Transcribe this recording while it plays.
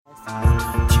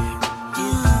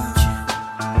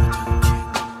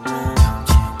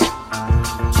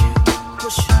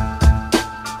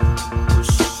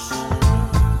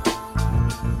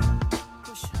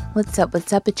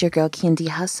What's up? It's your girl Candy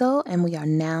Hustle, and we are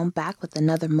now back with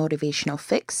another motivational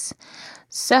fix.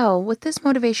 So, with this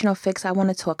motivational fix, I want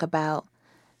to talk about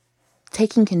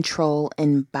taking control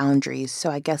and boundaries.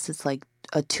 So, I guess it's like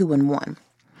a 2-in-1.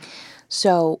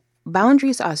 So,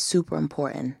 boundaries are super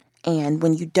important, and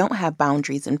when you don't have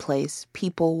boundaries in place,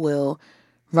 people will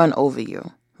run over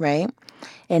you, right?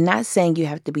 And not saying you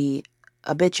have to be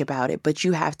a bitch about it, but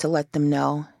you have to let them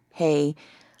know, hey,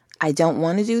 I don't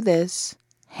want to do this.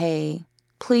 Hey,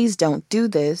 please don't do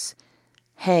this.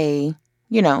 Hey,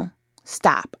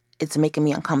 stop. It's making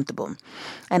me uncomfortable.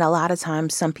 And a lot of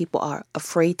times some people are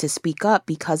afraid to speak up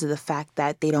because of the fact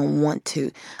that they don't want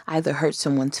to either hurt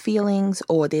someone's feelings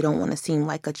or they don't want to seem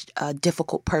like a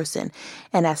difficult person.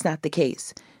 And that's not the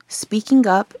case. Speaking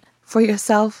up for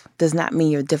yourself does not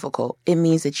mean you're difficult. It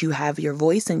means that you have your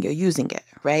voice and you're using it,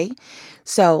 right?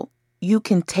 So you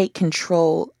can take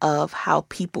control of how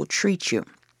people treat you.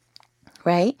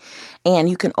 Right? And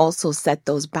you can also set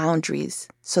those boundaries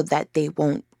so that they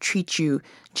won't treat you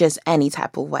just any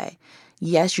type of way.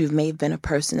 Yes, you may have been a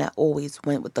person that always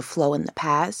went with the flow in the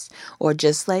past, or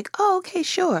just like, oh, okay,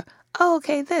 sure. Oh,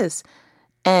 okay, this.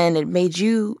 And it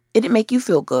didn't make you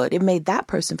feel good. It made that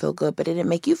person feel good, but it didn't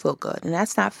make you feel good. And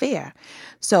that's not fair.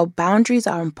 So boundaries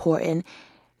are important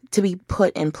to be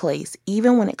put in place,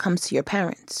 even when it comes to your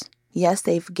parents. Yes,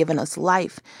 they've given us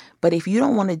life, but if you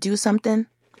don't want to do something,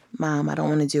 Mom, I don't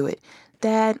want to do it.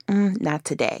 Dad, not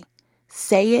today.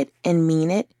 Say it and mean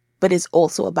it, but it's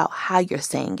also about how you're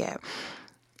saying it.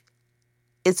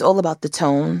 It's all about the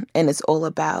tone, and it's all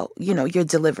about, your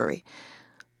delivery.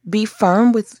 Be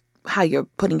firm with how you're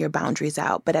putting your boundaries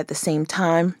out, but at the same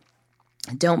time,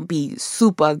 don't be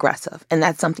super aggressive. And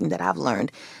that's something that I've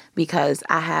learned because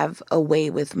I have a way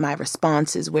with my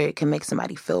responses where it can make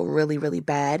somebody feel really, really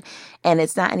bad. And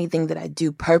it's not anything that I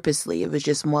do purposely. It was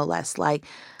just more or less like,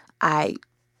 I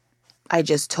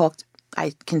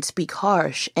can speak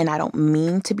harsh and I don't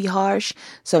mean to be harsh.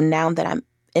 So now that I'm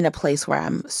in a place where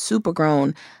I'm super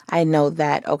grown, I know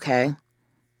that, okay,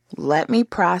 let me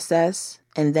process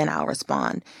and then I'll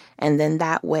respond. And then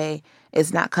that way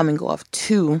it's not coming off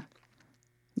too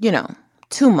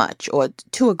much or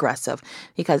too aggressive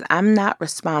because I'm not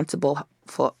responsible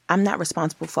for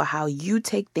how you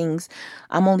take things.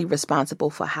 I'm only responsible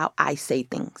for how I say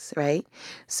things, right?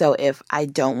 So if I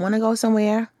don't want to go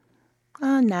somewhere,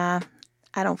 nah,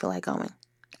 I don't feel like going.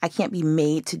 I can't be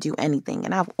made to do anything.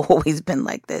 And I've always been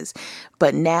like this.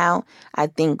 But now I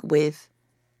think with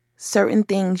certain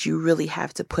things, you really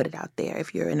have to put it out there.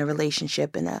 If you're in a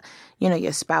relationship and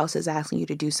your spouse is asking you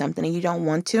to do something and you don't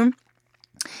want to,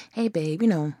 hey, babe,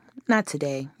 not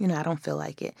today. I don't feel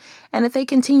like it. And if they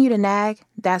continue to nag,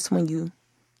 that's when you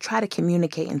try to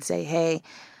communicate and say, hey,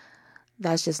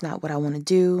 that's just not what I want to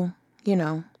do.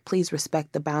 Please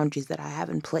respect the boundaries that I have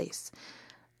in place.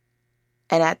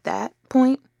 And at that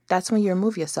point, that's when you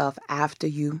remove yourself after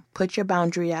you put your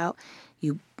boundary out.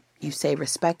 You say,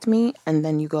 respect me, and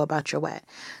then you go about your way.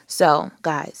 So,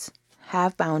 guys,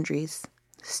 have boundaries.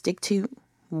 Stick to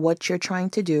what you're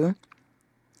trying to do.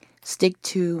 Stick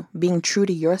to being true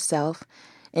to yourself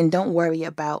and don't worry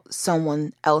about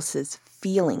someone else's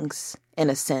feelings in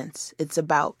a sense. It's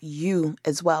about you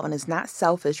as well. And it's not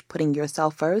selfish putting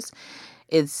yourself first.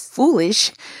 It's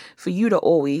foolish for you to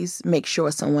always make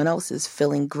sure someone else is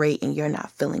feeling great and you're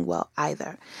not feeling well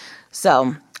either.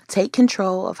 So take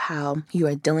control of how you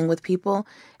are dealing with people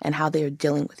and how they are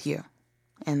dealing with you.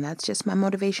 And that's just my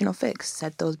motivational fix.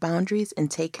 Set those boundaries and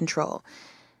take control.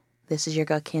 This is your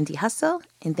girl, Candy Hustle,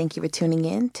 and thank you for tuning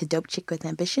in to Dope Chick with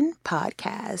Ambition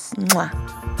podcast.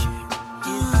 Mwah.